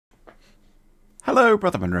Hello,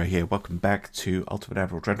 Brother Monroe here. Welcome back to Ultimate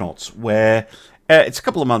Admiral Dreadnoughts, where it's a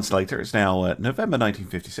couple of months later. It's now November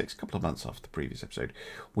 1956, a couple of months after the previous episode.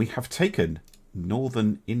 We have taken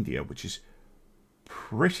northern India, which is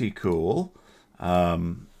pretty cool.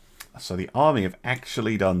 So the army have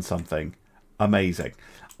actually done something amazing.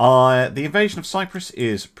 The invasion of Cyprus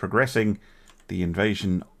is progressing. The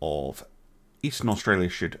invasion of Eastern Australia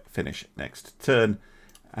should finish next turn.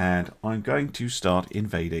 And I'm going to start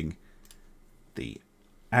invading the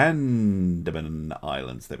Andaman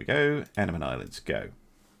Islands. There we go. Andaman Islands, go.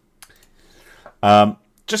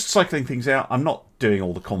 Just cycling things out. I'm not doing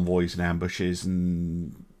all the convoys and ambushes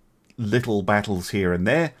and little battles here and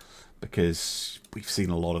there, because we've seen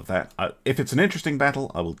a lot of that. If it's an interesting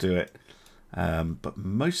battle, I will do it. But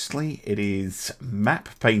mostly it is map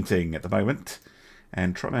painting at the moment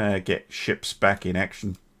and trying to get ships back in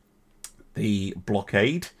action. The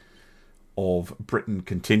blockade of Britain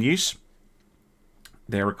continues.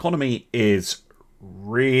 Their economy is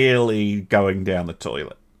really going down the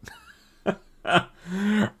toilet.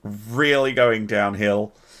 Really going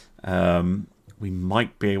downhill. We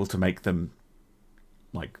might be able to make them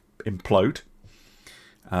like implode,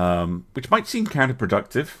 which might seem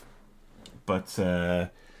counterproductive, but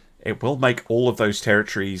it will make all of those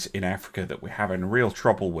territories in Africa that we're having real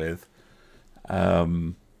trouble with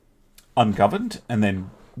ungoverned, and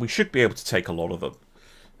then we should be able to take a lot of them.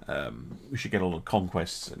 We should get a lot of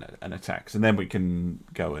conquests and attacks, and then we can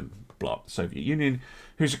go and blow up the Soviet Union,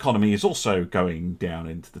 whose economy is also going down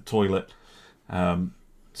into the toilet. So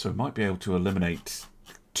we might be able to eliminate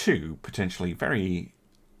two potentially very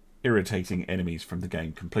irritating enemies from the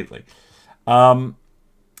game completely.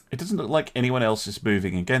 It doesn't look like anyone else is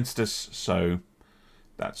moving against us, so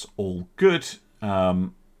that's all good. Yeah,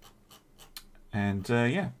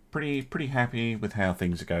 pretty happy with how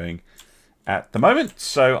things are going at the moment.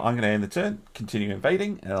 So I'm going to end the turn, continue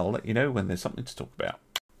invading, and I'll let you know when there's something to talk about.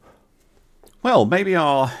 Well, maybe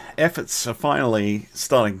our efforts are finally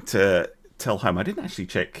starting to tell home. I didn't actually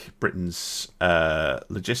check Britain's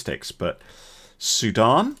logistics, but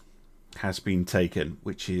Sudan has been taken,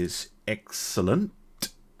 which is excellent.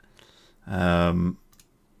 And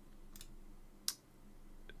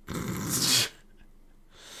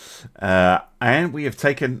we have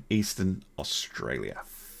taken Eastern Australia.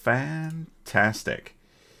 Fantastic.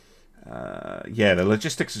 Yeah, the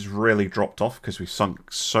logistics has really dropped off because we've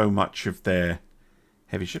sunk so much of their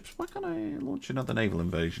heavy ships. Why can't I launch another naval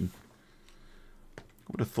invasion? I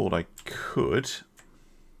would have thought I could.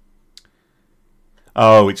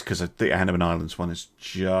 Oh, it's because the Andaman Islands one has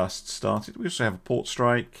just started. We also have a port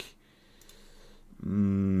strike.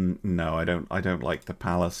 No, I don't like the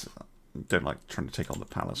Palace. I don't like trying to take on the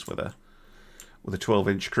Palace with a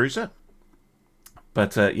 12-inch cruiser.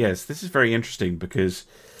 But yes, this is very interesting because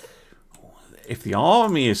if the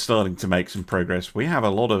army is starting to make some progress, we have a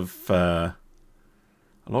lot of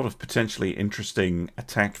potentially interesting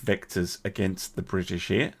attack vectors against the British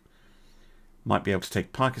here. Might be able to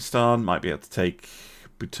take Pakistan, might be able to take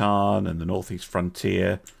Bhutan and the northeast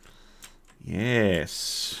frontier.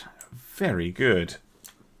 Yes, very good.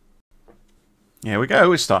 Here we go,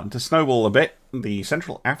 we're starting to snowball a bit. The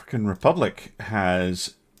Central African Republic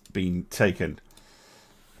has been taken.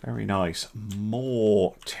 Very nice.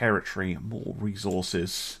 More territory, more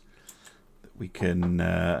resources that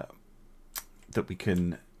we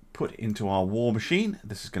can put into our war machine.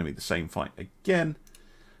 This is going to be the same fight again.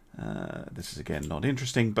 This is again not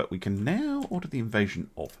interesting, but we can now order the invasion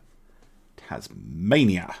of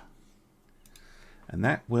Tasmania, and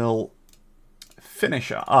that will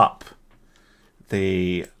finish up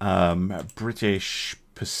the British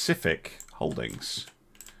Pacific holdings.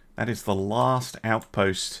 That is the last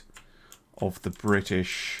outpost of the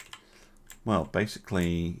British, well,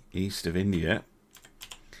 basically east of India.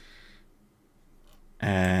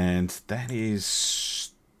 And that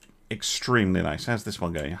is extremely nice. How's this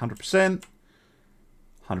one going? 100%?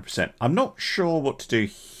 100%. I'm not sure what to do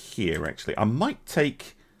here, actually. I might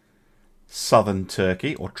take southern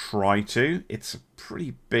Turkey, or try to. It's a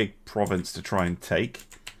pretty big province to try and take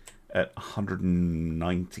at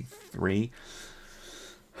 193.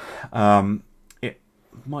 It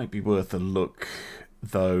might be worth a look,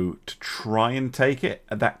 though, to try and take it,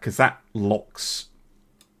 because that locks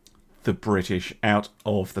the British out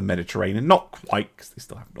of the Mediterranean. Not quite, because they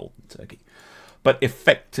still have northern Turkey, but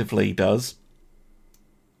effectively does.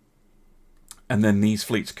 And then these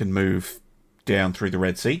fleets can move down through the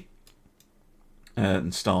Red Sea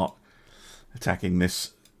and start attacking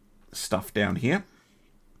this stuff down here.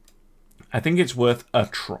 I think it's worth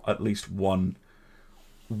at least one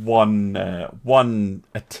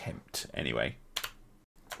attempt anyway.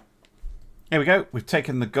 Here we go. We've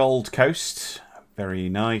taken the Gold Coast. Very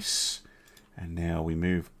nice. And now we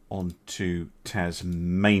move on to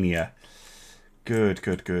Tasmania. Good,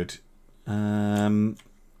 good, good.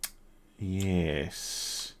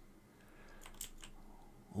 Yes.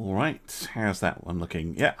 All right. How's that one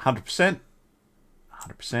looking? Yeah, 100%.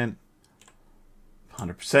 100%.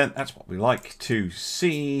 100%. That's what we like to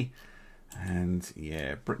see. And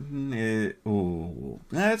yeah, Britain is... Ooh.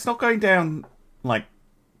 It's not going down, like,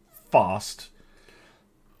 fast.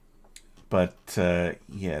 But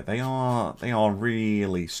yeah, they are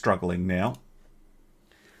really struggling now.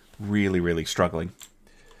 Really, really struggling.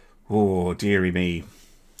 Oh, dearie me.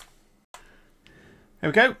 There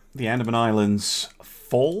we go. The Andaman Islands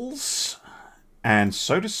falls. And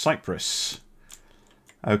so does Cyprus.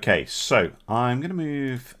 Okay, so I'm going to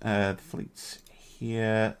move the fleets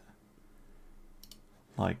here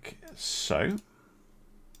like so.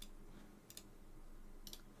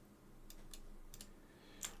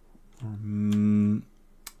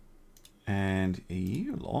 And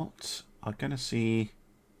you lot are going to see...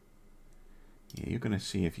 Yeah, you're going to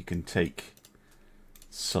see if you can take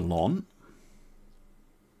Ceylon.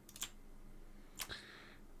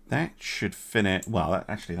 That should finish... Well,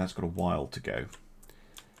 actually, that's got a while to go.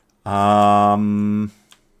 Can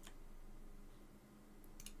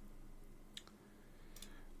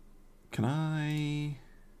I...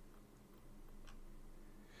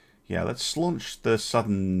 Yeah, let's launch the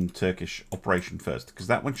southern Turkish operation first, because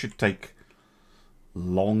that one should take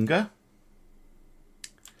longer.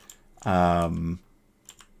 And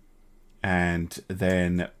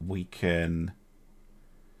then we can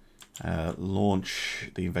launch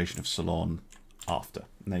the invasion of Ceylon after.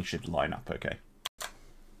 And they should line up okay.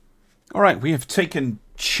 All right, we have taken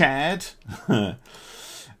Chad. Because,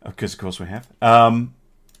 of course, we have.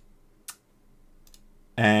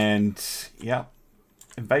 And, yeah,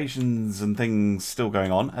 invasions and things still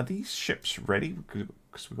going on. Are these ships ready?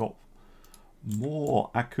 Because we've got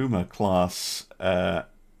more Akuma class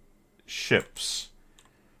ships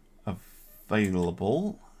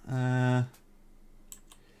available. I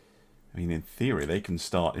mean, in theory, they can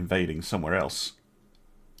start invading somewhere else.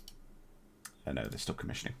 No, they're still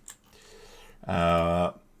commissioning.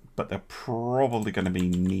 But they're probably going to be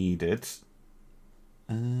needed.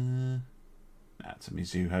 That's a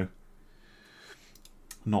Mizuho.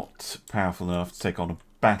 Not powerful enough to take on a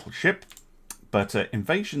battleship. But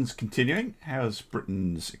invasion's continuing. How's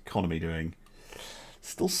Britain's economy doing?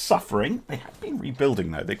 Still suffering. They have been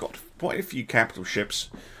rebuilding, though. They've got quite a few capital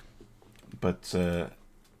ships. But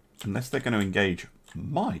unless they're going to engage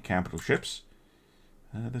my capital ships,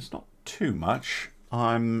 there's not too much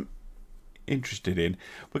I'm interested in.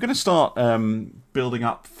 We're going to start building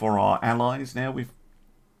up for our allies now. We've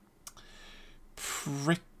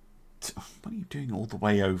what are you doing all the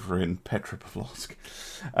way over in Petropavlovsk?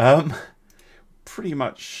 Pretty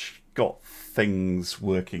much got things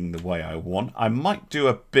working the way I want. I might do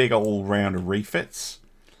a big old round of refits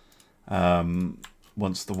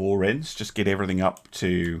once the war ends. Just get everything up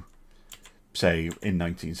to, say, in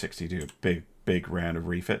 1960, do a big round of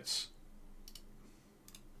refits.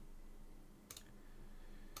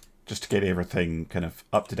 Just to get everything kind of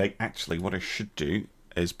up to date. Actually, what I should do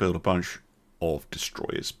is build a bunch of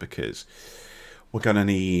destroyers, because we're going to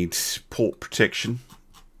need port protection.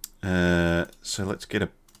 So let's get a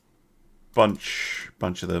bunch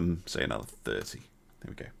of them, say another 30. There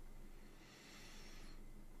we go.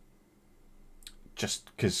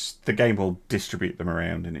 Just because the game will distribute them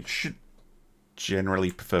around, and it should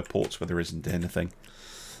generally prefer ports where there isn't anything.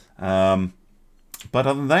 But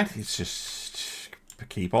other than that, it's just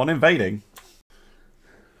keep on invading.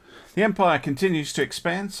 The empire continues to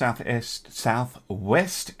expand.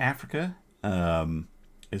 Southwest Africa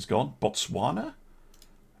is gone. Botswana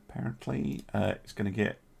apparently is going to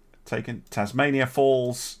get taken. Tasmania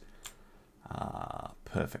falls.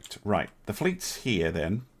 Perfect. Right. The fleet's here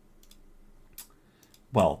then.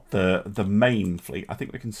 Well, the main fleet. I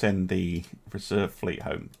think we can send the reserve fleet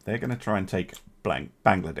home. They're going to try and take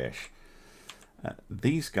Bangladesh.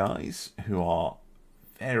 These guys, who are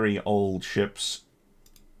very old ships,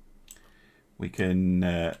 we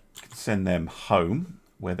can send them home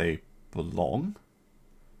where they belong.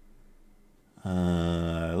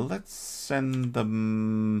 Let's send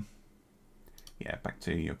them, yeah, back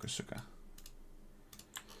to Yokosuka.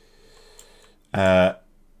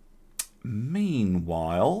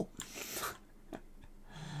 Meanwhile,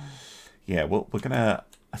 yeah, we're going to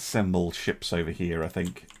assemble ships over here, I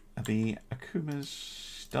think. Are the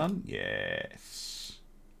Akumas done? Yes.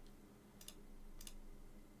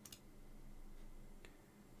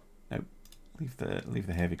 Nope. Leave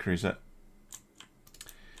the heavy cruiser.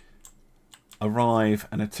 arrive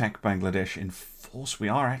and attack Bangladesh in force. We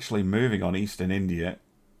are actually moving on eastern India.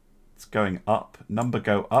 It's going up. Number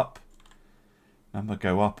go up. Number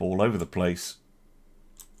go up all over the place.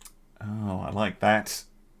 Oh, I like that.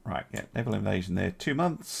 Right, yeah, naval invasion there. 2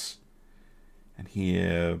 months. And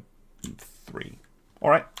here, 3. All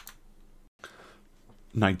right.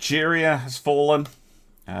 Nigeria has fallen.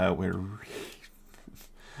 We're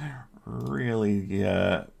really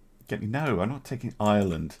getting... No, I'm not taking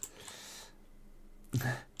Ireland.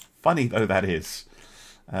 Funny though that is.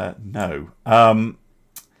 No.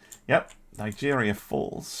 Yep, Nigeria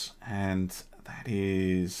falls. And that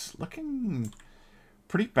is looking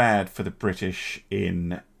pretty bad for the British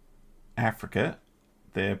in Africa.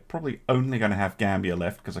 They're probably only going to have Gambia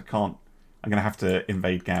left because I'm going to have to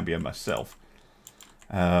invade Gambia myself.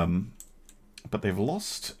 But they've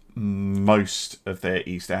lost most of their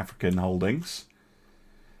East African holdings.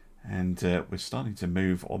 And we're starting to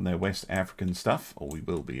move on their West African stuff. Or we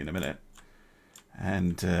will be in a minute.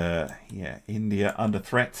 And yeah, India under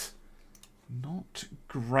threat. Not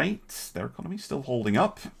great. Their economy's still holding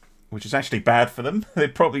up, which is actually bad for them.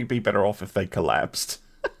 They'd probably be better off if they collapsed.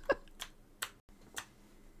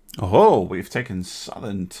 Oh, we've taken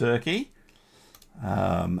southern Turkey.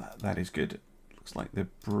 That is good. Looks like the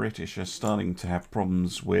British are starting to have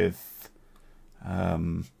problems with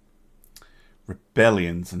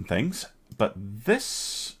rebellions and things. But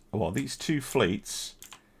this, well, these 2 fleets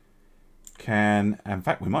can... In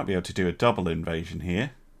fact, we might be able to do a double invasion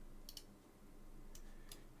here.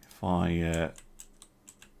 If I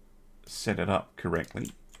set it up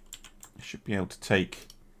correctly, I should be able to take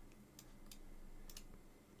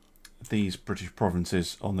these British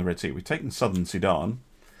provinces on the Red Sea. We've taken southern Sudan,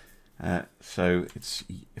 so it's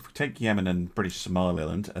if we take Yemen and British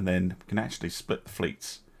Somaliland, and then we can actually split the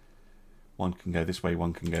fleets. One can go this way,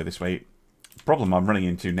 one can go this way. The problem I'm running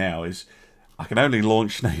into now is I can only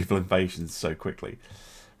launch naval invasions so quickly.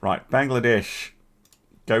 Right, Bangladesh,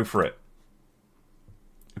 go for it.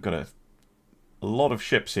 I've got a lot of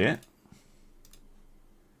ships here.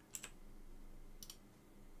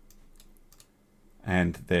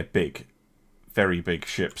 And they're big. Very big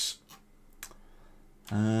ships.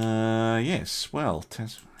 Yes, well,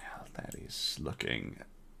 that is looking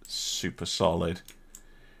super solid.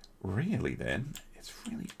 Really, then, it's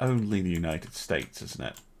really only the United States, isn't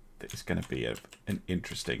it, that is going to be an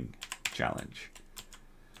interesting challenge.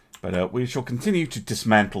 But we shall continue to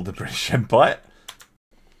dismantle the British Empire.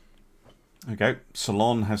 There we go.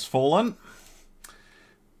 Ceylon has fallen.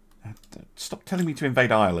 Stop telling me to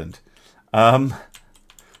invade Ireland. We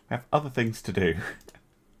have other things to do.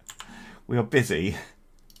 We are busy.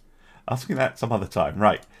 Ask me that some other time.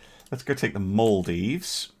 Right. Let's go take the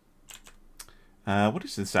Maldives. What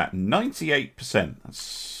is this at? 98%.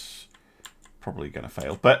 That's probably going to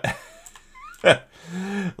fail. But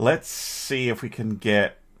let's see if we can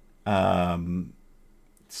get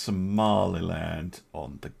Somaliland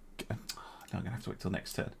on the... No, I'm going to have to wait till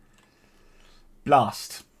next turn.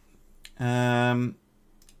 Blast. Oh,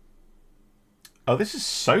 this is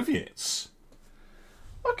Soviets.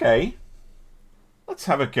 Okay. Let's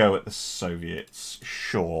have a go at the Soviets.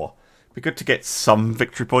 Sure. Be good to get some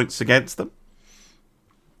victory points against them.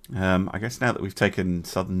 I guess now that we've taken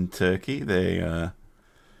southern Turkey, they're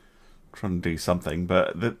trying to do something.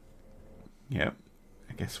 But, yeah,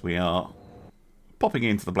 I guess we are popping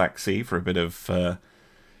into the Black Sea for a bit of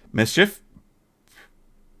mischief.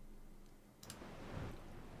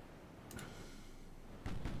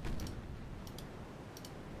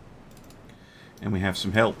 And we have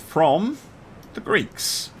some help from the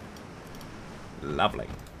Greeks. Lovely.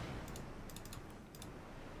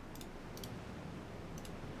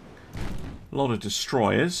 A lot of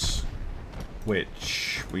destroyers,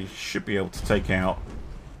 which we should be able to take out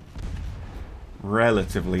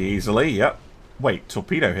relatively easily. Yep. Wait,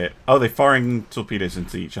 torpedo hit. Oh, they're firing torpedoes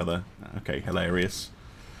into each other. Okay, hilarious.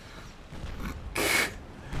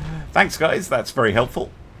 Thanks, guys. That's very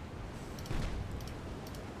helpful.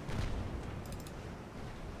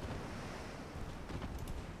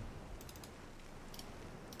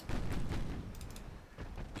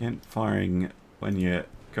 Again, firing when you're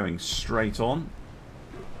going straight on.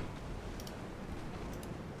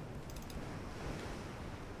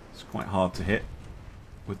 It's quite hard to hit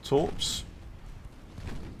with torps.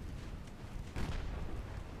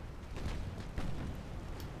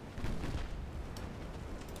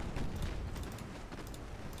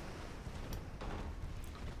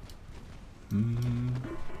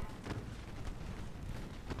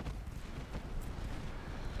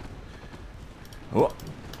 Oh.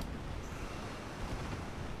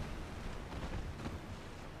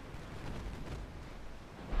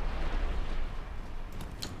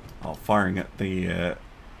 Start firing at the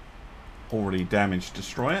already damaged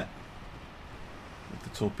destroyer with the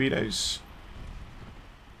torpedoes.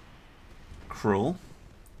 Cruel.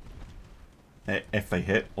 If they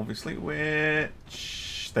hit, obviously,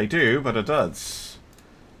 which they do, but it does.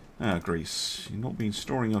 Ah, Greece. You've not been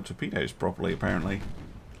storing your torpedoes properly, apparently.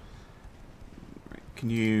 Can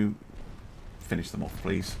you finish them off,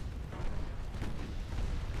 please?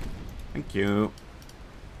 Thank you.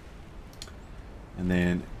 And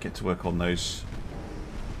then get to work on those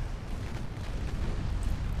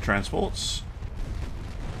transports.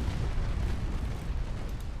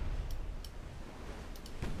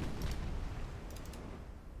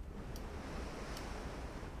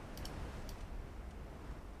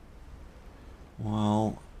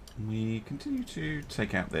 While we continue to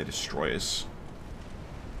take out their destroyers.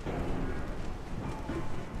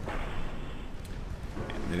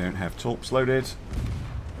 They don't have torps loaded.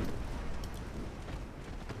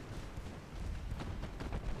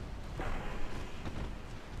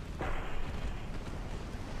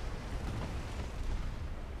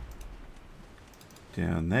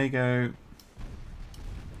 Down they go.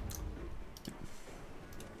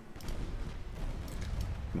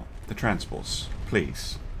 Come on, the transports,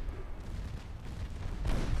 please.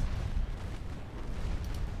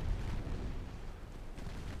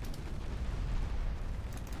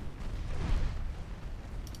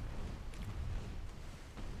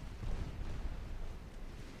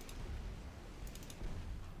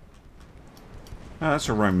 Oh, that's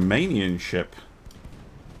a Romanian ship.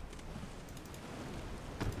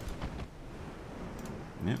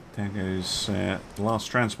 Yep, there goes the last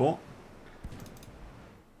transport.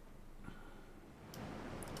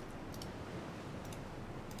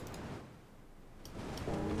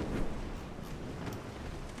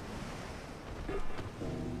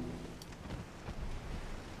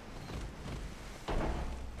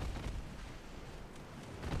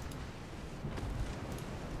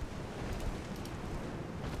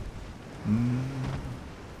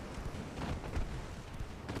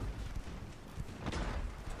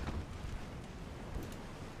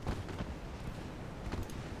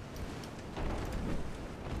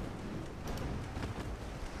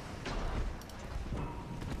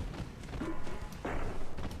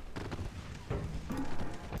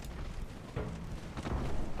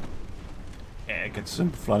 Get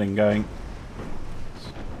some flooding going.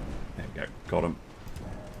 There we go. Got him.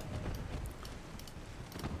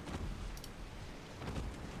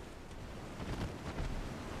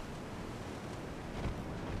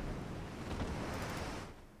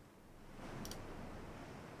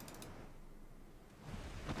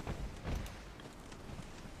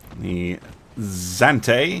 The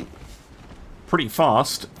Zante, pretty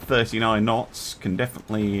fast, 39 knots, can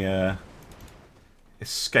definitely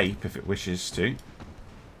escape if it wishes to.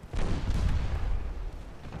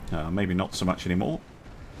 Maybe not so much anymore.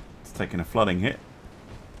 It's taking a flooding hit.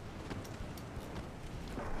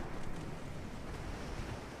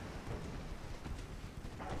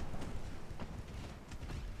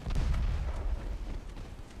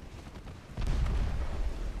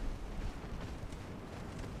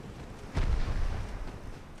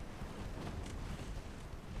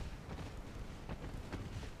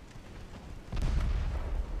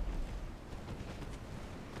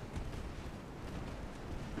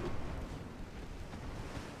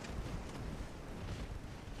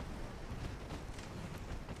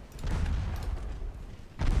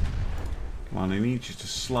 I need you to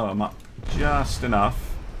slow them up just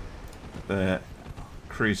enough that the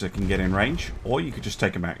cruiser can get in range, or you could just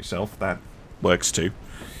take them out yourself. That works too.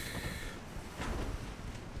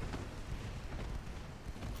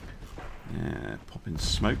 Pop in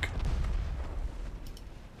smoke.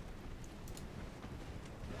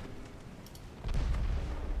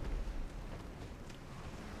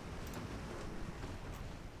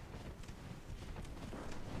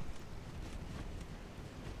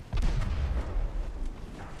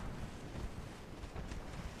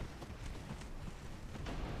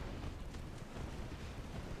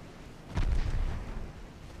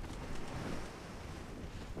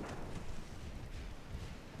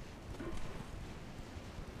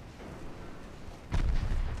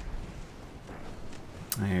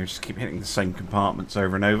 Just keep hitting the same compartments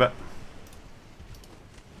over and over.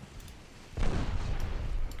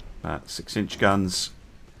 But 6-inch guns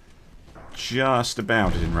just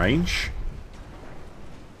about in range.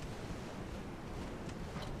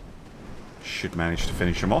 Should manage to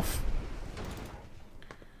finish them off.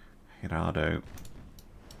 Gerardo.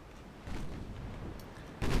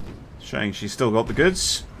 Showing she's still got the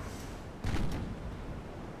goods.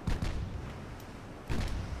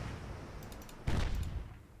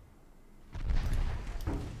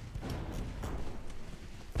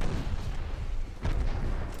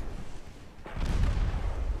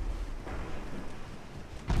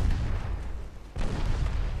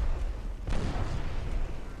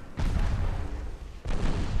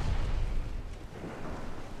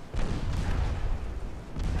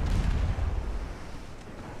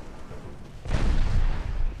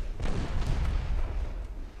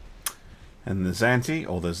 And the Zanti,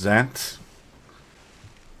 or the Zant.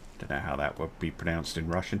 Don't know how that would be pronounced in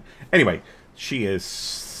Russian. Anyway, she is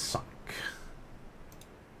sunk.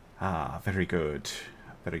 Ah, very good.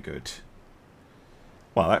 Very good.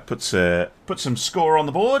 Well, that puts some score on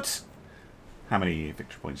the board. How many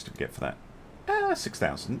victory points did we get for that?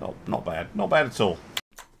 6,000. Not bad. Not bad at all.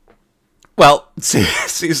 Well,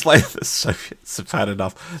 seems like the Soviets have had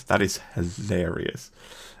enough. That is hilarious.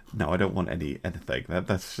 No, I don't want anything.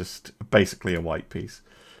 That's just basically a white piece.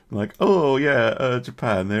 I'm like, oh yeah,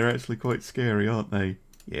 Japan, they're actually quite scary, aren't they?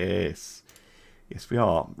 Yes. Yes, we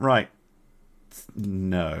are. Right.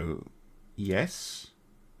 No. Yes.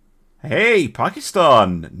 Hey,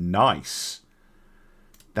 Pakistan! Nice.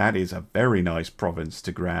 That is a very nice province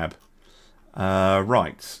to grab.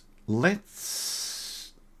 Right.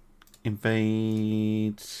 Let's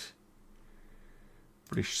invade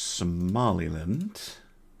British Somaliland.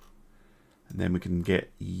 And then we can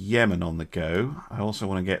get Yemen on the go. I also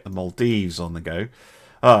want to get the Maldives on the go.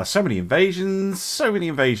 So many invasions. So many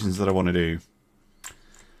invasions that I want to do.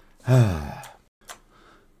 Alright,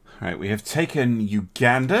 we have taken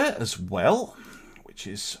Uganda as well, which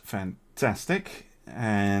is fantastic.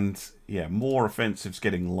 And, yeah, more offensives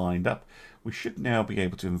getting lined up. We should now be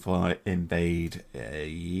able to invade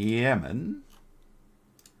Yemen.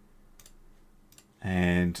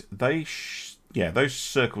 And they... yeah, those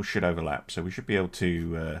circles should overlap, so we should be able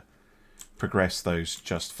to progress those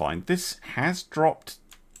just fine. This has dropped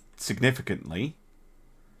significantly.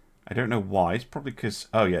 I don't know why. It's probably because...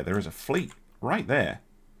 oh, yeah, there is a fleet right there.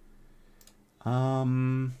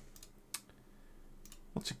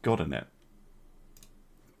 What's it got in it?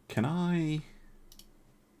 Can I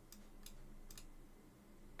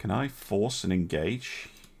force and engage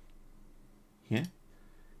here?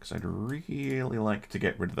 Because I'd really like to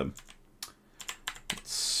get rid of them.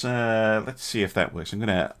 Let's see if that works. I'm going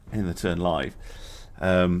to end the turn live.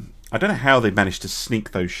 I don't know how they managed to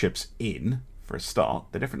sneak those ships in for a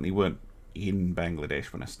start. They definitely weren't in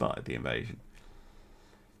Bangladesh when I started the invasion.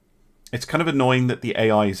 It's kind of annoying that the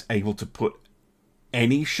AI is able to put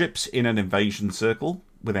any ships in an invasion circle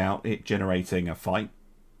without it generating a fight.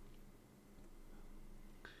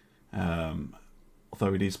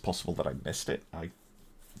 Although it is possible that I missed it. I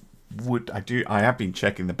have been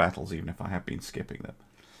checking the battles even if I have been skipping them.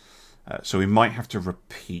 So we might have to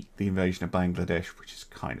repeat the invasion of Bangladesh, which is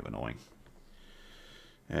kind of annoying.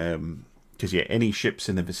 Because yeah, any ships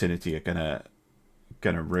in the vicinity are gonna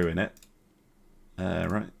ruin it.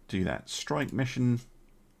 Right, do that. Strike mission.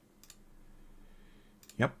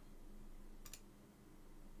 Yep.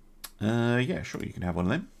 Yeah, sure, you can have one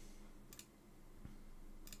of them.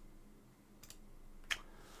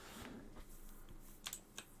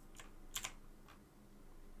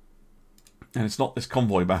 And it's not this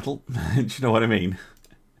convoy battle. Do you know what I mean?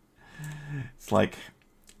 It's like,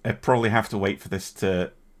 I probably have to wait for this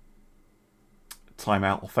to time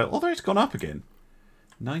out or fail. Although it's gone up again.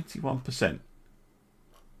 91%.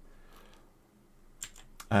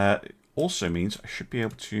 Also means I should be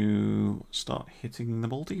able to start hitting the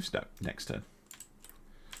Maldives next turn.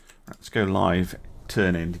 Right, let's go live,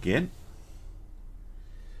 turn end again.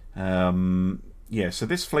 Yeah, so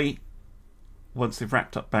this fleet, once they've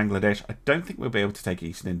wrapped up Bangladesh, I don't think we'll be able to take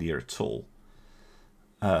Eastern India at all.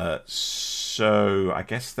 So I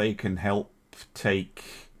guess they can help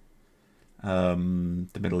take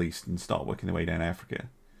the Middle East and start working their way down Africa.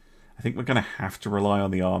 I think we're going to have to rely on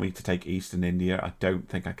the army to take Eastern India. I don't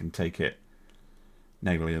think I can take it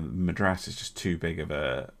navally. Madras is just too big of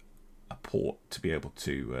a port to be able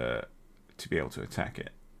to attack it.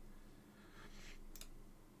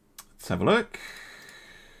 Let's have a look.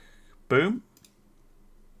 Boom.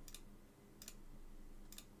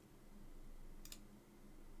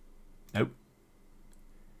 Nope.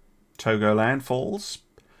 Togoland falls.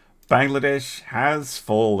 Bangladesh has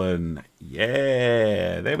fallen.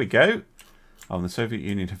 Yeah, there we go. Oh, and the Soviet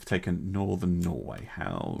Union have taken northern Norway.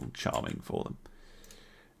 How charming for them.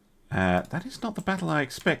 That is not the battle I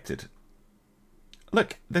expected.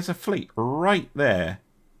 Look, there's a fleet right there.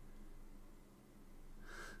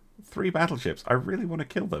 3 battleships. I really want to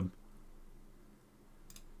kill them.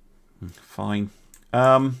 Fine.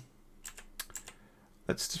 Let's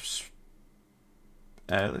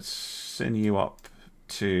send you up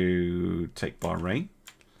to take Bahrain.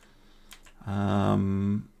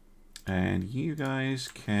 And you guys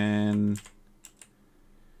can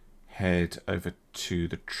head over to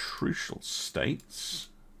the Trucial States.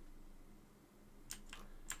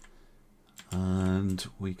 And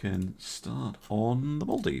we can start on the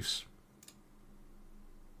Maldives.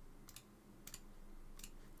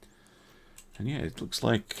 And yeah, it looks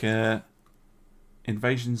like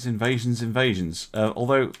Invasions, invasions, invasions.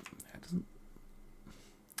 Although,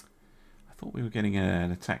 I thought we were getting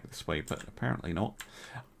an attack this way, but apparently not.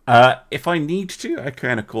 If I need to, I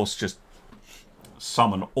can, of course, just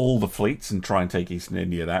summon all the fleets and try and take Eastern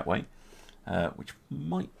India that way, which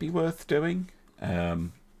might be worth doing, but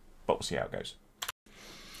we'll see how it goes.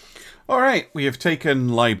 Alright, we have taken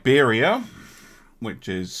Liberia, which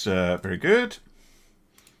is very good,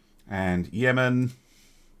 and Yemen,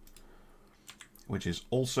 which is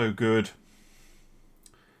also good.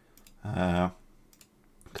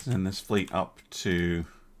 Send this fleet up to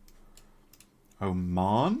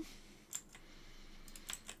Oman.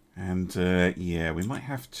 And, yeah, we might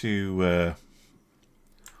have to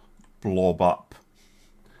blob up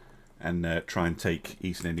and try and take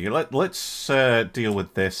Eastern India. Let's deal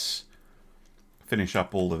with this, finish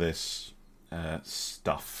up all of this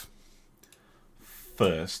stuff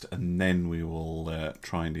first, and then we will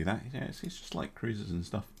try and do that. Yeah, it's just like cruisers and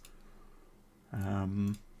stuff.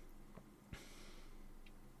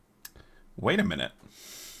 Wait a minute.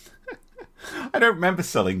 I don't remember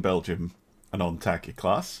selling Belgium an Ontake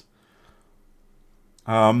class.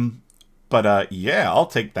 But yeah, I'll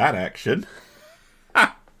take that action.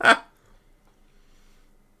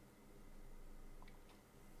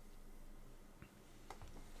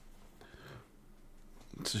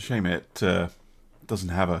 It's a shame it doesn't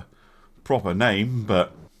have a proper name,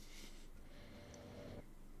 but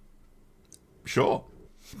sure.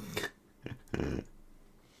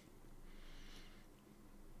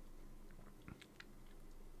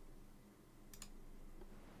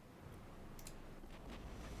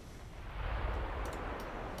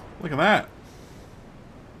 Look at that.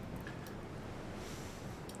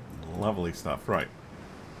 Lovely stuff. Right.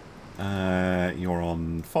 You're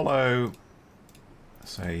on follow.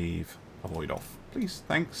 Save. Avoid off. Please.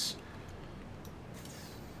 Thanks.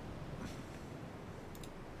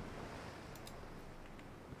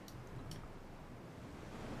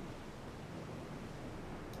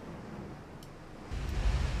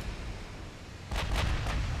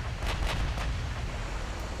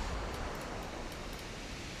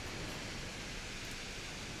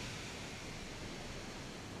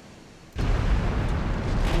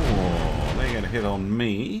 Hit on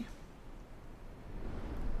me.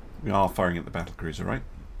 We are firing at the Battlecruiser, right?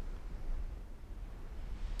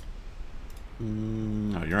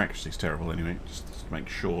 No, your accuracy is terrible anyway. Just to make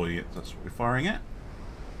sure that's what we're firing at.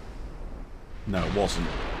 No, it wasn't.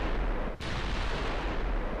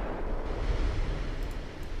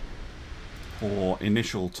 For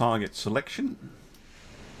initial target selection.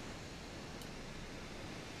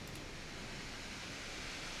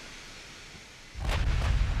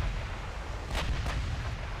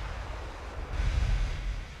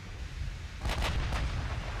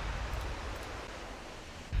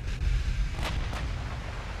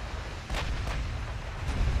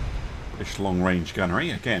 Long-range gunnery,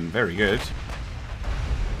 again, very good.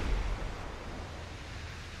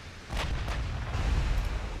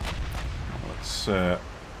 Let's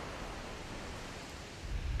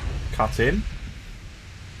cut in,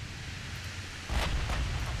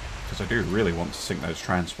 because I do really want to sink those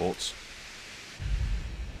transports.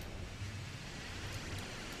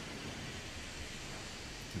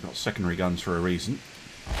 We've got secondary guns for a reason.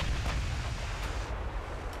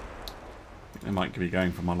 They might be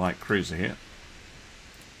going for my light cruiser here.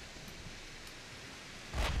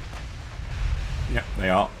 Yep, they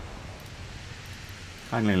are.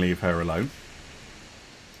 Kindly leave her alone.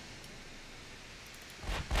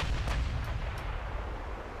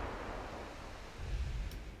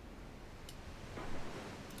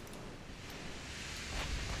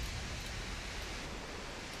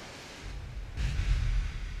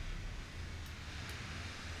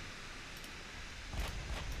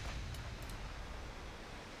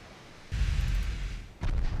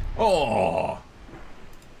 Oh!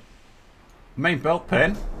 Main belt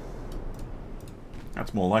pen?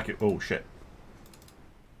 That's more like it. Oh, shit.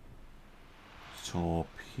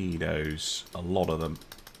 Torpedoes. A lot of them.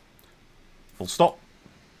 Full stop.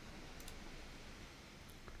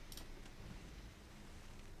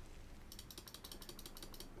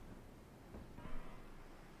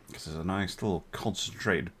 Because there's a nice little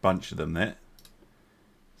concentrated bunch of them there.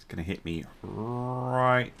 It's going to hit me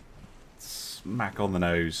right smack on the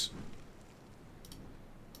nose.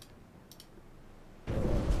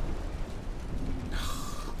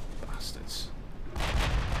 Bastards.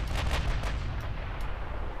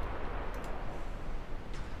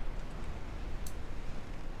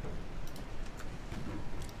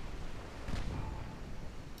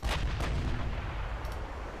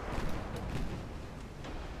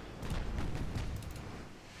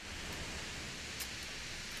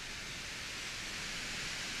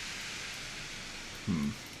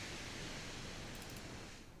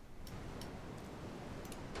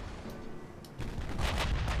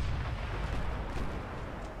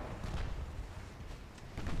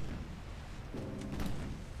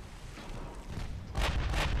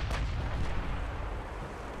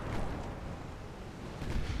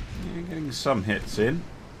 Yeah, getting some hits in.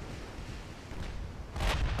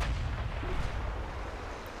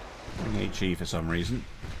 HE for some reason.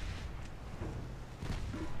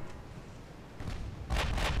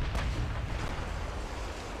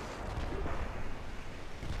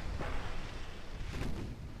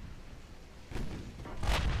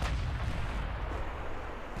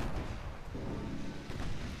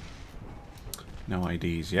 No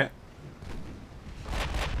IDs yet.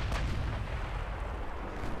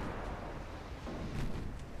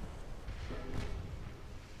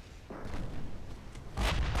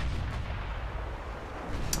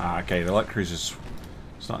 Okay, the light cruiser's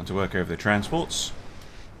starting to work over the transports.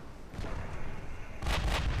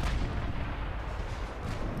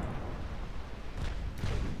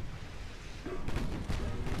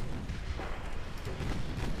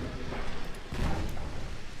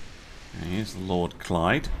 And here's the Lord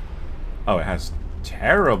Clyde. Oh, it has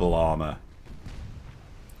terrible armor.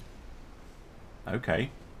 Okay.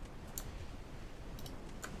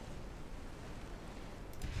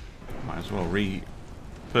 Might as well repurpose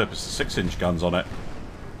the 6-inch guns on it.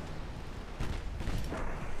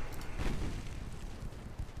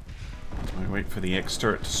 I wait for the X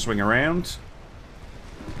turret to swing around.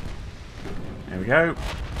 There we go.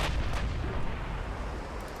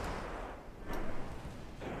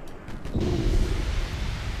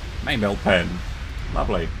 Main belt pen.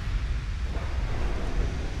 Lovely.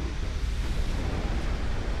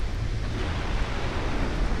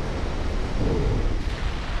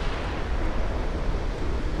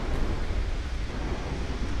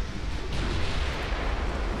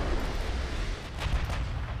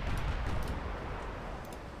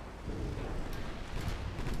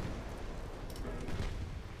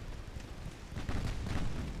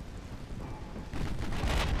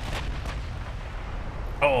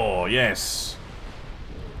 Oh, yes.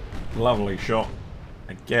 Lovely shot.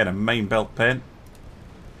 Again, a main belt pen.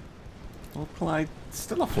 Well, Clyde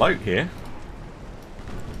still afloat here.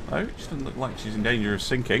 Oh, she doesn't look like she's in danger of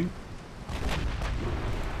sinking.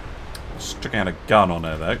 Stuck out a gun on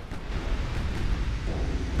her, though.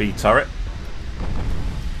 B turret.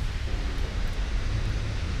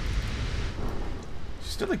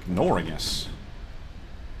 She's still ignoring us.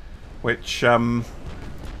 Which, I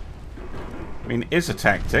mean, is a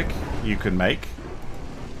tactic you can make.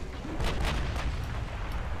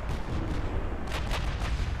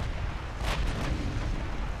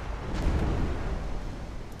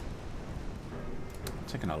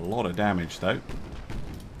 Taking a lot of damage, though.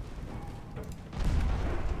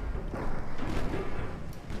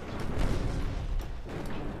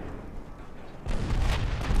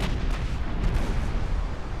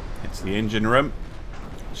 It's the engine room.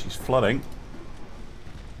 She's flooding.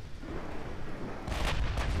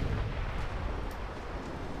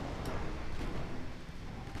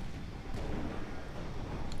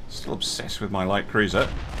 Still obsessed with my light cruiser.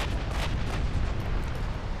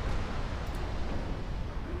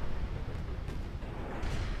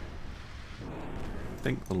 I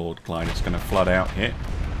think the Lord Clyde is going to flood out here.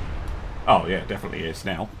 Oh yeah, definitely is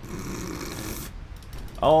now.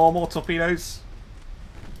 Oh, more torpedoes.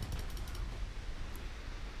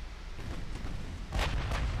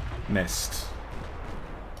 Missed.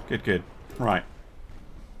 Good, good. Right.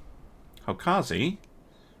 Hokazi,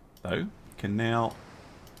 though, can now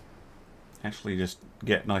actually just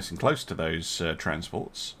get nice and close to those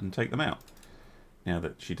transports and take them out. Now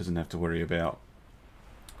that she doesn't have to worry about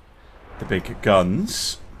the big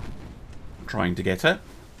guns trying to get her.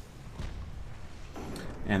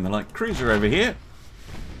 And the light cruiser over here.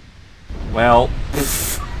 Well,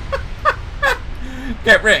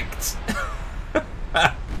 get wrecked.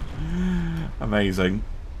 Amazing.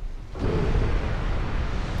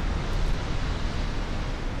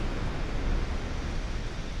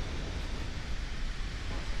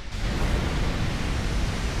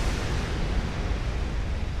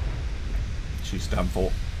 She's done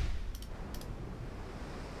for.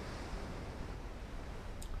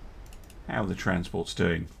 How are the transports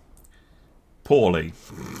doing? Poorly.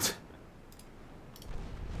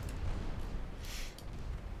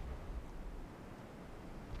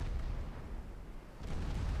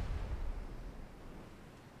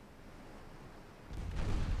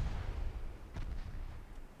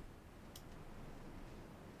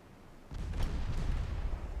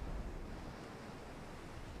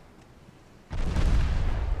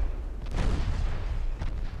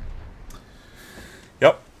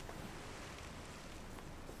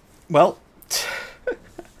 Well,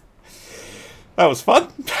 that was fun.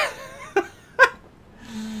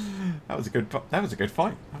 That was a good fight. That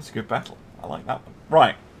was a good battle. I like that one.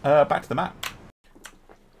 Right, back to the map.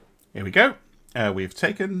 Here we go. We've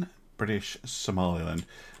taken British Somaliland.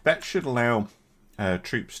 That should allow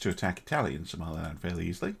troops to attack Italian Somaliland fairly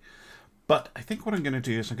easily. But I think what I'm going to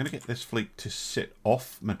do is I'm going to get this fleet to sit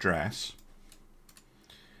off Madras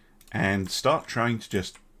and start trying to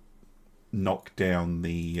just knock down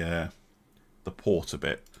the port a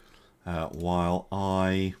bit while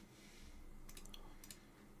I,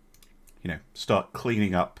 start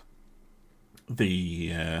cleaning up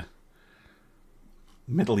the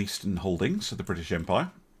Middle Eastern holdings of the British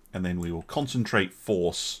Empire, and then we will concentrate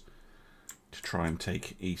force to try and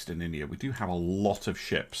take Eastern India. We do have a lot of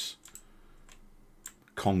ships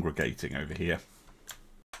congregating over here.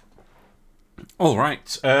 All right,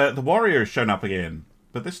 the warrior has shown up again,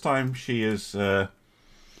 but this time she is, well,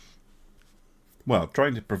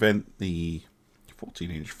 trying to prevent the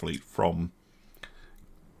 14-inch fleet from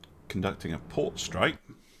conducting a port strike.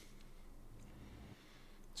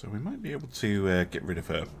 So we might be able to get rid of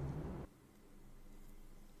her.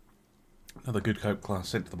 Another good Cope class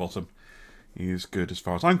sent to the bottom is good as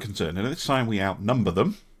far as I'm concerned. And this time we outnumber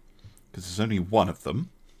them, because there's only one of them.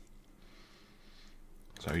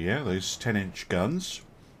 So yeah, those 10-inch guns,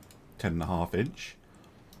 10.5-inch,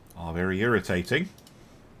 are very irritating.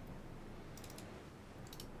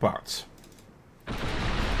 But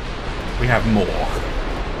we have more.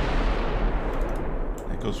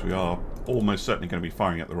 Because we are almost certainly going to be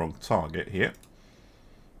firing at the wrong target here.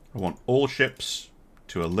 I want all ships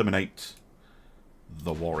to eliminate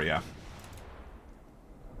the warrior.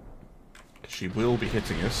 She will be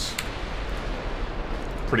hitting us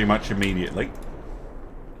pretty much immediately.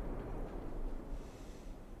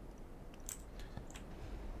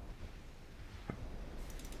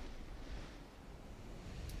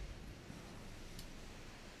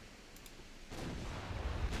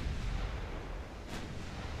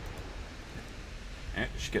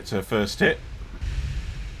 She gets her first hit.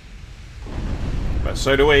 But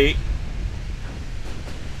so do we.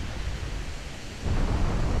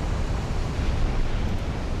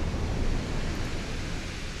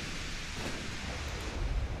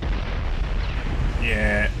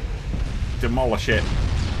 Yeah. Demolish it.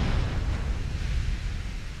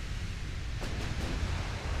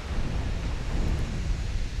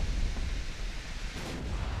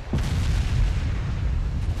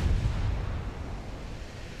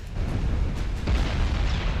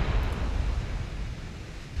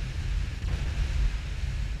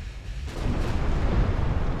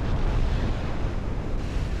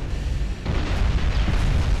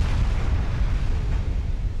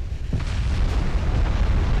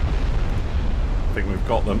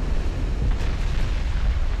 Got them.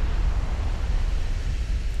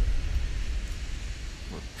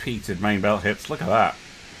 Repeated main belt hits. Look at that.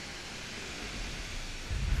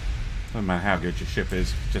 No matter how good your ship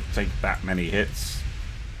is, just take that many hits.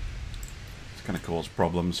 It's going to cause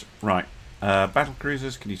problems. Right.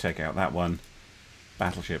 Battlecruisers, can you take out that one?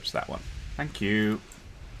 Battleships, that one. Thank you.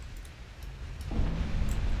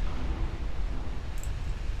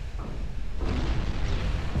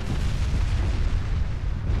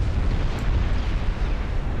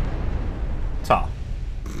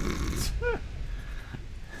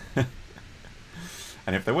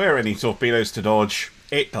 And if there were any torpedoes to dodge,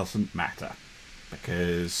 it doesn't matter,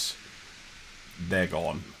 because they're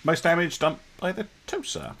gone. Most damage done by the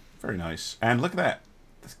Tosa. Very nice. And look at that.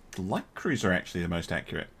 The light cruiser actually the most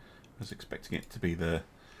accurate. I was expecting it to be the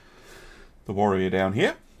warrior down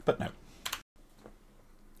here, but no.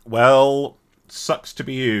 Well, sucks to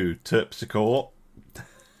be you, Terpsichore.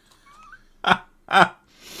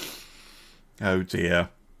 Oh dear.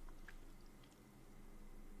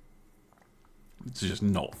 It's just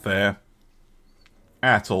not fair.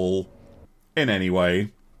 At all. In any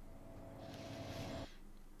way.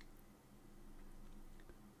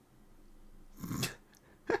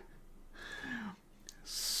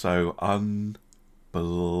 So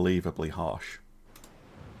unbelievably harsh.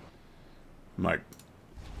 Like,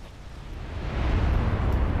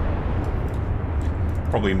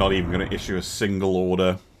 probably not even going to issue a single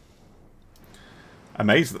order.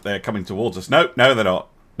 Amazed that they're coming towards us. No, no, they're not.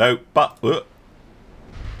 No, but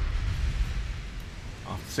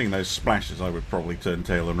after seeing those splashes, I would probably turn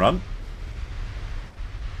tail and run.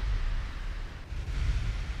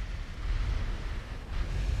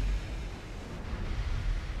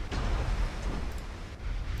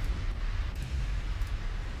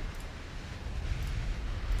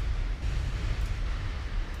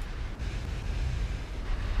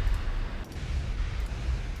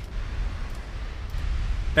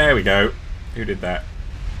 There we go. Who did that?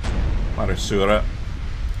 Marasura.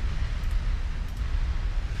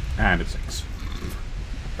 And it sinks.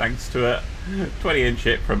 Thanks to a 20-inch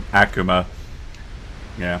hit from Akuma.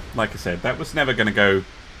 Yeah, like I said, that was never going to go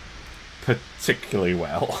particularly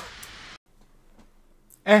well.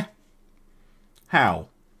 How?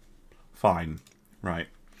 Fine. Right.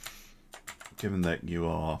 Given that you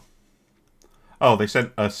are... Oh, they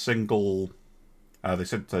sent a single... they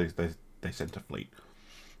sent a fleet.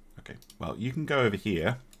 Okay, well, you can go over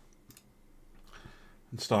here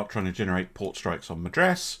and start trying to generate port strikes on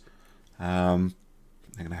Madras. I'm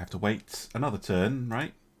going to have to wait another turn,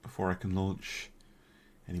 right, before I can launch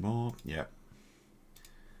any more. Yeah.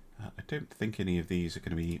 I don't think any of these are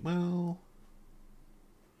going to be... Well...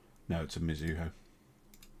 No, it's a Mizuho.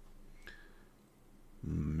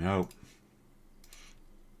 No.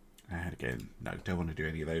 And again, no, don't want to do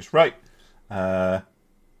any of those. Right.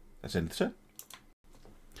 Let's end the turn.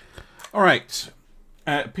 Alright.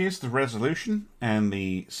 It appears the Resolution and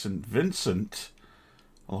the St. Vincent,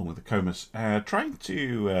 along with the Comus, trying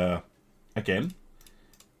to, again,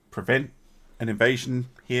 prevent an invasion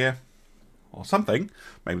here. Or something.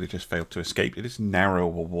 Maybe they just failed to escape. It is narrower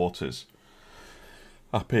waters.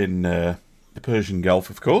 Up in the Persian Gulf,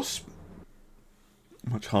 of course.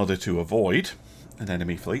 Much harder to avoid an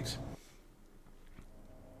enemy fleet.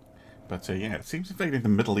 But yeah, it seems invading the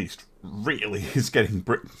Middle East really is getting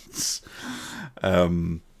Britain's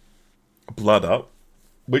blood up,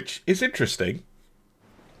 which is interesting.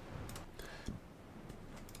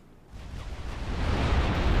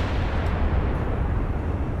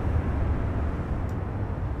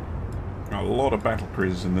 A lot of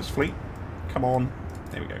battlecruisers in this fleet. Come on.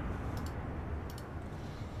 There we go.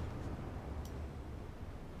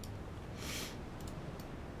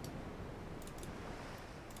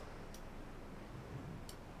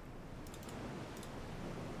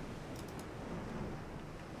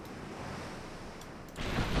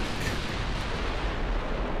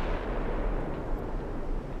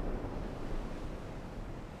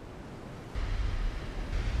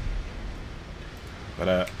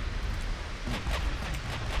 But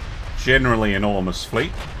generally enormous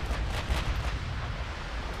fleet.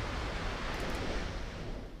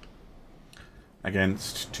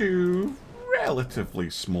 Against two relatively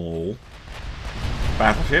small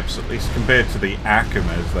battleships, at least compared to the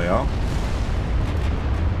Akumas they are.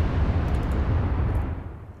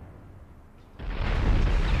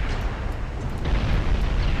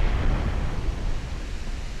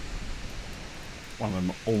 One of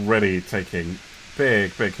them already taking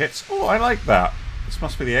big hits. Oh, I like that. This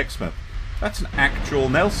must be the Exmouth. That's an actual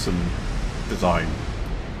Nelson design.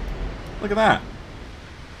 Look at that.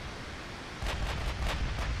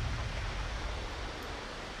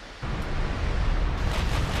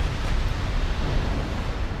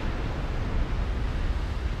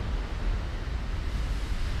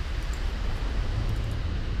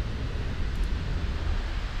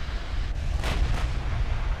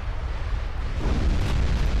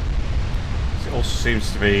 It also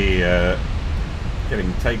seems to be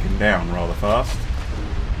getting taken down rather fast.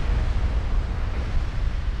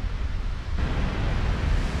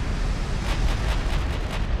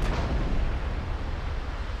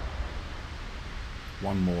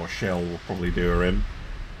 One more shell will probably do her in.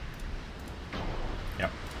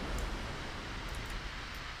 Yep.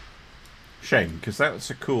 Shame, because that was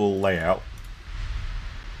a cool layout.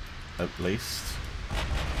 At least.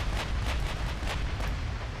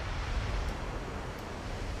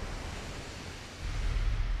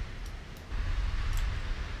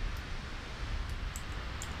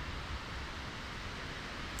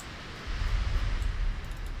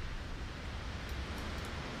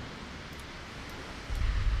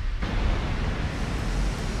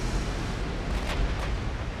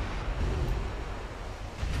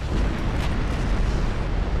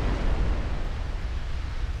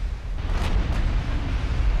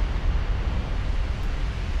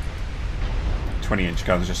 .20-inch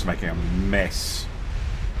guns just making a mess.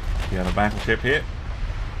 The other battleship here.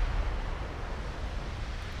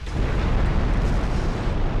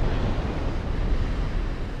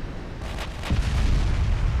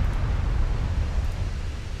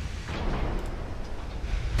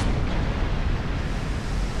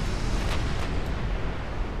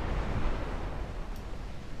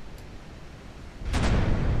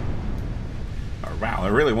 Oh wow, I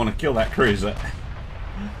really want to kill that cruiser.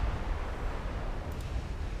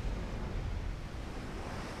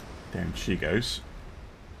 Down she goes.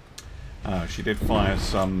 She did fire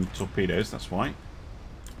some torpedoes, that's why.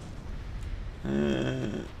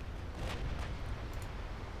 Okay,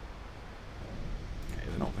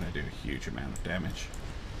 they're not going to do a huge amount of damage.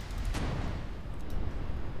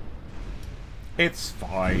 It's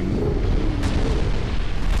fine.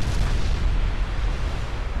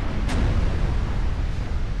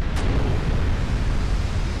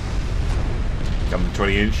 Come the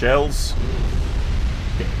 20-inch shells.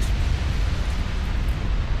 Dead.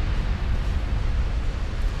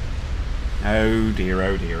 Oh dear,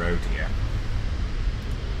 oh dear, oh dear.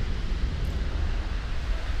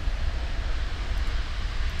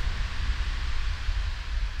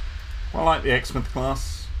 Well, I like the Exmouth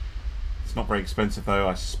class. It's not very expensive though.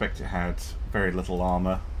 I suspect it had very little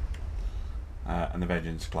armour. And the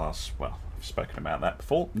Belgians class, well, I've spoken about that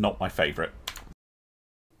before. Not my favourite.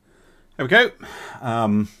 There we go.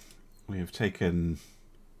 We have taken,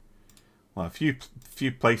 well, a few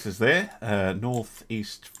places there.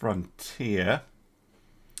 North-east frontier.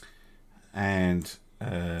 And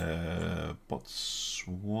Botswana?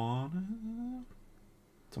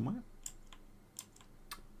 Somewhere?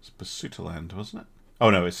 It's Basutoland, wasn't it? Oh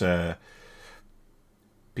no, it's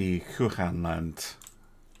Bechuanland.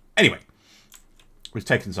 Anyway, we've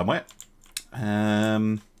taken somewhere.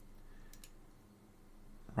 Right,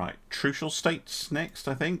 Trucial States next,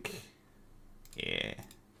 I think. Yeah.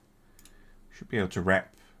 Should be able to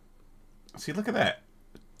wrap. See, look at that.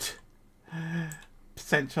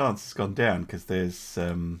 Percent chance has gone down because there's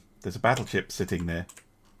a battleship sitting there.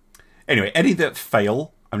 Anyway, any that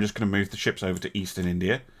fail, I'm just going to move the ships over to Eastern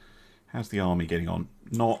India. How's the army getting on?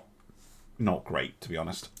 Not great, to be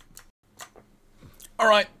honest.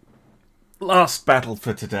 Alright. Last battle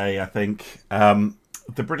for today, I think.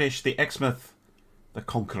 The British, the Exmouth, the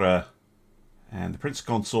Conqueror, and the Prince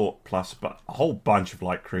Consort, plus a whole bunch of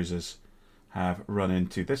light cruisers have run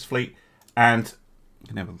into this fleet. And, I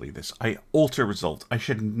can never believe this, I auto-resolved. I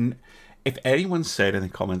shouldn't... If anyone said in the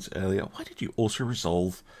comments earlier, why did you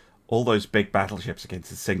auto-resolve all those big battleships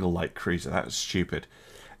against a single light cruiser? That was stupid.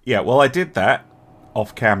 Yeah, well, I did that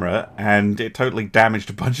off camera, and it totally damaged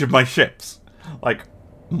a bunch of my ships. Like,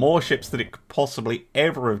 more ships than it could possibly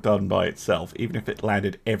ever have done by itself, even if it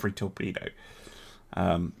landed every torpedo.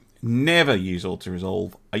 Never use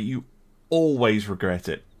auto-resolve. You always regret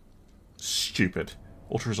it. Stupid.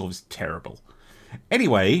 Auto-resolve is terrible.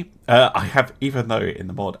 Anyway, I have, even though in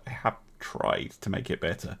the mod, I have tried to make it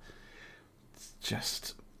better. It's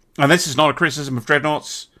just... And this is not a criticism of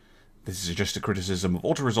Dreadnoughts. This is just a criticism of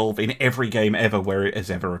auto-resolve in every game ever where it has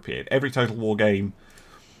ever appeared. Every Total War game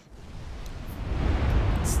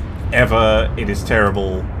ever, it is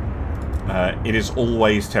terrible. It is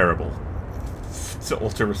always terrible to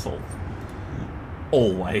auto-resolve.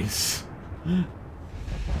 Always.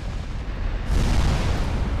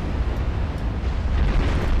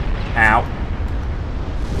 Ow.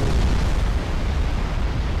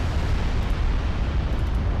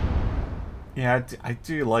 Yeah, I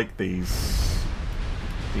do like these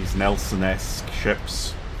Nelson-esque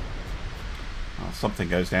ships. Oh, something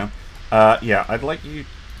goes down. Yeah, I'd like you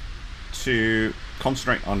to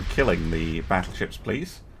concentrate on killing the battleships,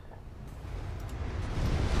 please.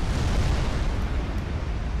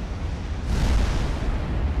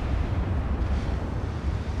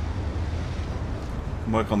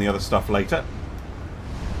 Work on the other stuff later.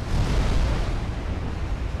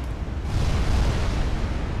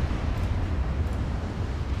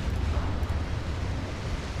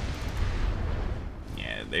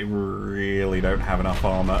 Yeah, they really don't have enough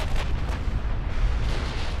armor.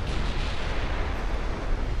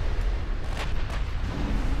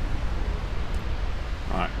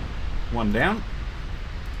 Right, one down.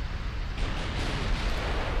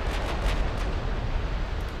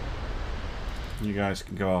 You guys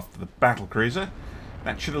can go after the Battlecruiser.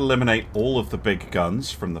 That should eliminate all of the big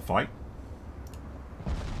guns from the fight.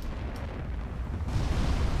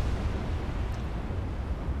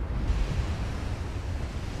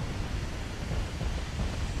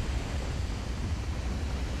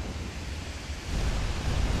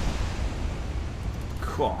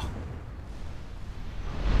 Cool.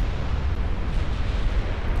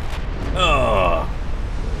 Ugh.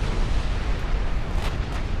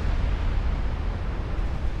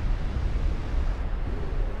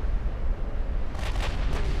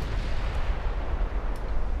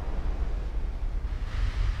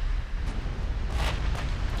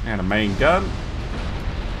 And a main gun.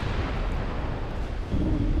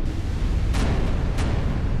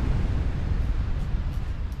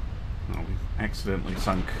 Oh, we accidentally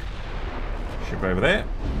sunk ship over there.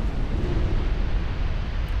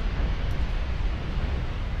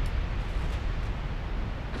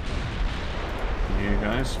 You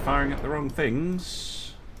guys firing at the wrong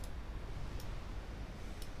things.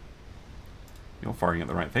 You're firing at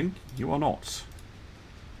the right thing. You are not.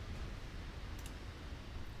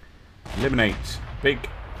 Eliminate big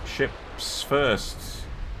ships ships first.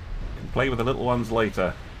 You can play with the little ones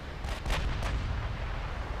later.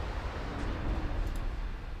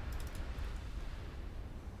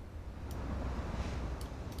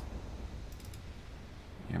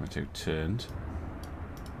 Yamato turned.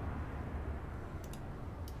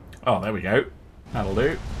 Oh, there we go. That'll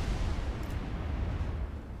do.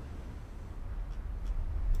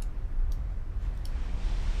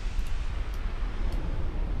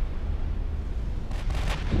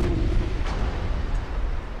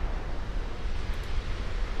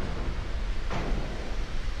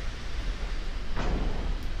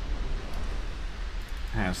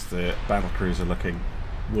 How's the Battlecruiser looking?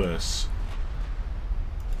 Worse.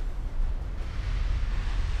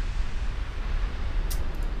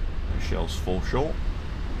 Shells fall short.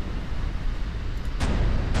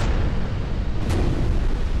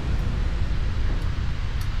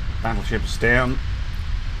 Battleships down.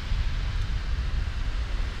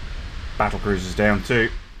 Battlecruisers down too.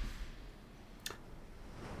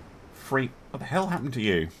 What the hell happened to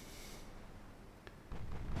you?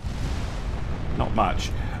 Not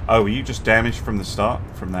much. Oh, were you just damaged from the start?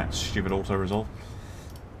 From that stupid auto-resolve?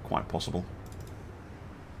 Quite possible.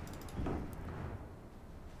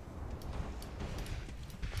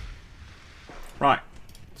 Right.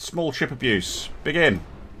 Small ship abuse. Begin.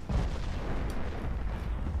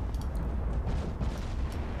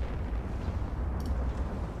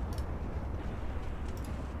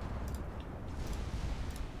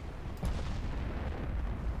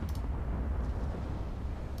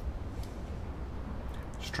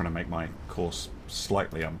 Just trying to make my course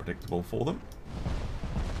slightly unpredictable for them.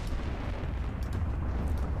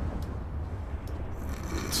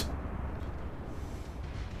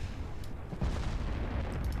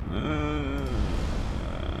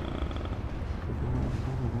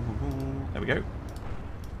 There we go.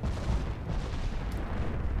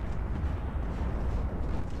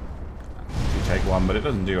 You take one, but it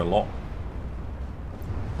doesn't do a lot.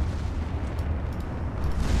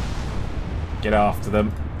 Get after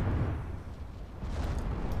them.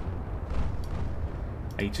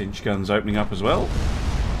 8-inch guns opening up as well.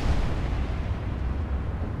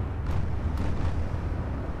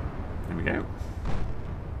 There we go.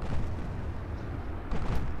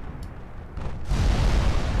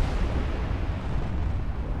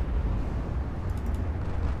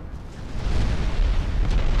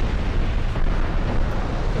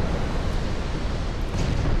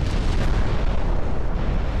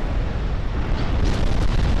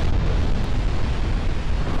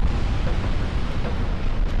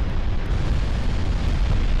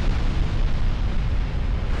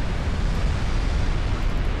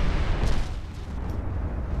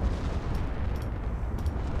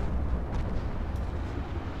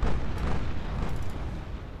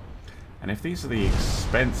 If these are the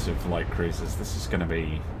expensive light cruisers, this is going to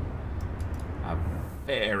be a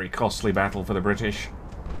very costly battle for the British.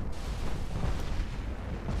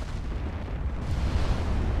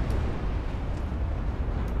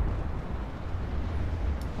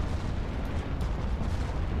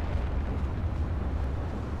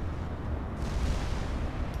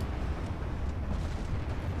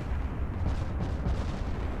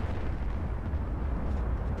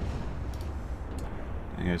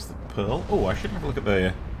 There's the Pearl. Oh, I should have a look at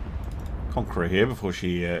the Conqueror here before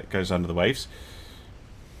she goes under the waves.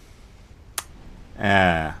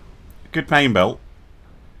 Good main belt,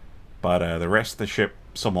 but the rest of the ship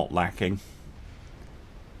somewhat lacking.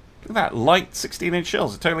 Look at that, light 16-inch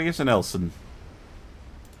shells. It totally is a Nelson.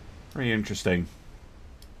 Very interesting.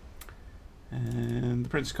 And the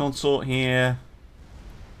Prince Consort here.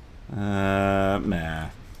 Nah.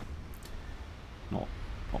 Not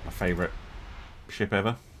my favourite ship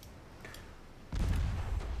ever.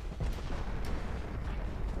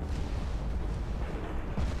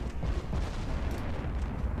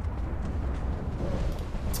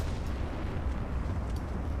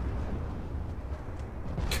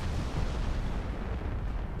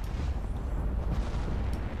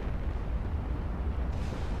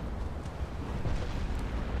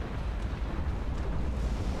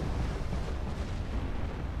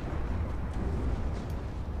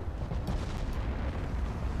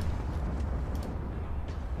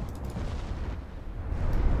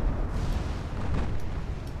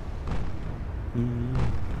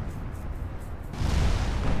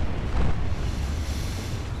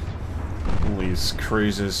 All these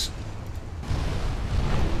cruisers.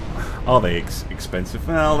 Are they expensive?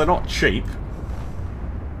 Well, they're not cheap.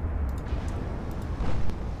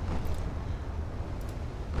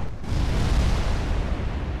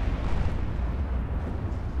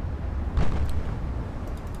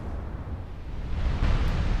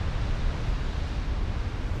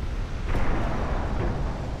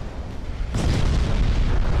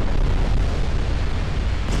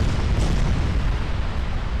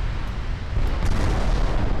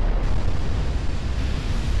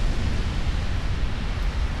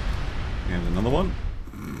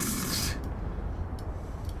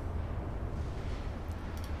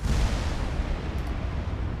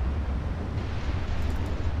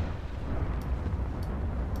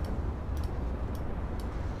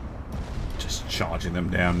 charging them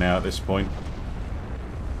down now at this point.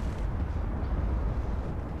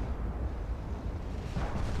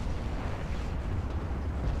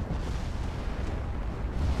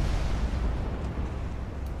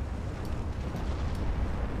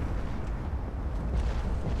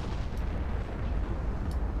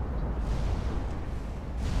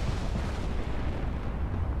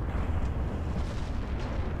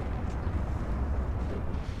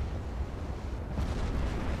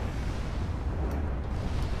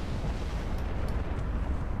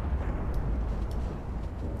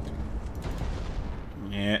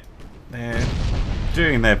 Yeah, they're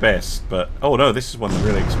doing their best, but... Oh no, this is one of the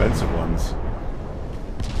really expensive ones.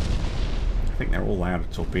 I think they're all out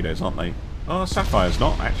of torpedoes, aren't they? Oh, Sapphire's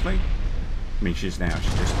not, actually. I mean, she's now. She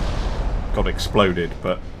just got exploded,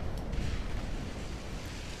 but...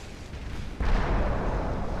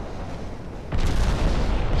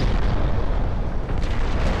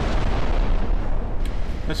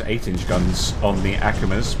 Those 8-inch guns on the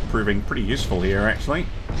Akumas proving pretty useful here, actually.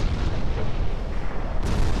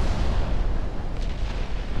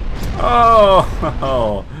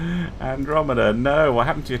 Oh, Andromeda, no, what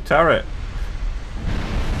happened to your turret?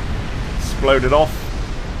 Exploded off.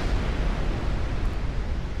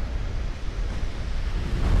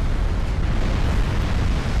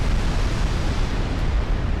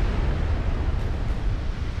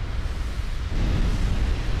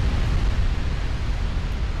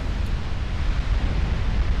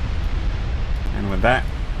 And with that,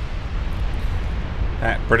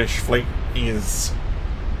 that British fleet is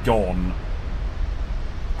gone.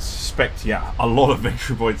 I suspect, yeah, a lot of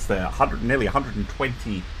victory points there. Nearly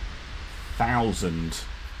 120,000. And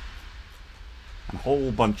a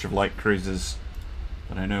whole bunch of light cruisers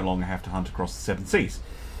that I no longer have to hunt across the 7 seas.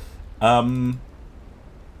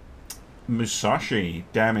 Musashi,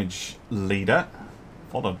 damage leader,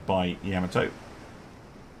 followed by Yamato.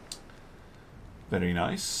 Very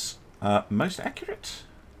nice. Most accurate.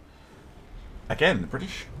 Again, the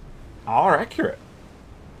British are accurate.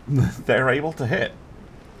 They're able to hit.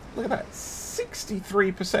 Look at that,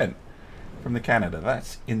 63% from the Canada.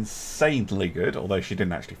 That's insanely good, although she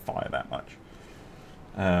didn't actually fire that much.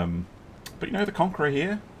 But you know, the Conqueror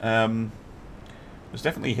here was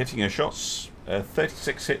definitely hitting her shots.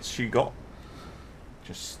 36 hits she got.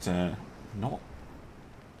 Just not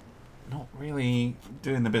really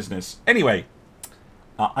doing the business. Anyway,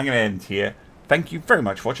 I'm going to end here. Thank you very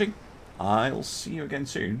much for watching. I'll see you again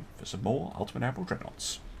soon for some more Ultimate Admiral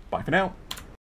Dreadnoughts. Bye for now.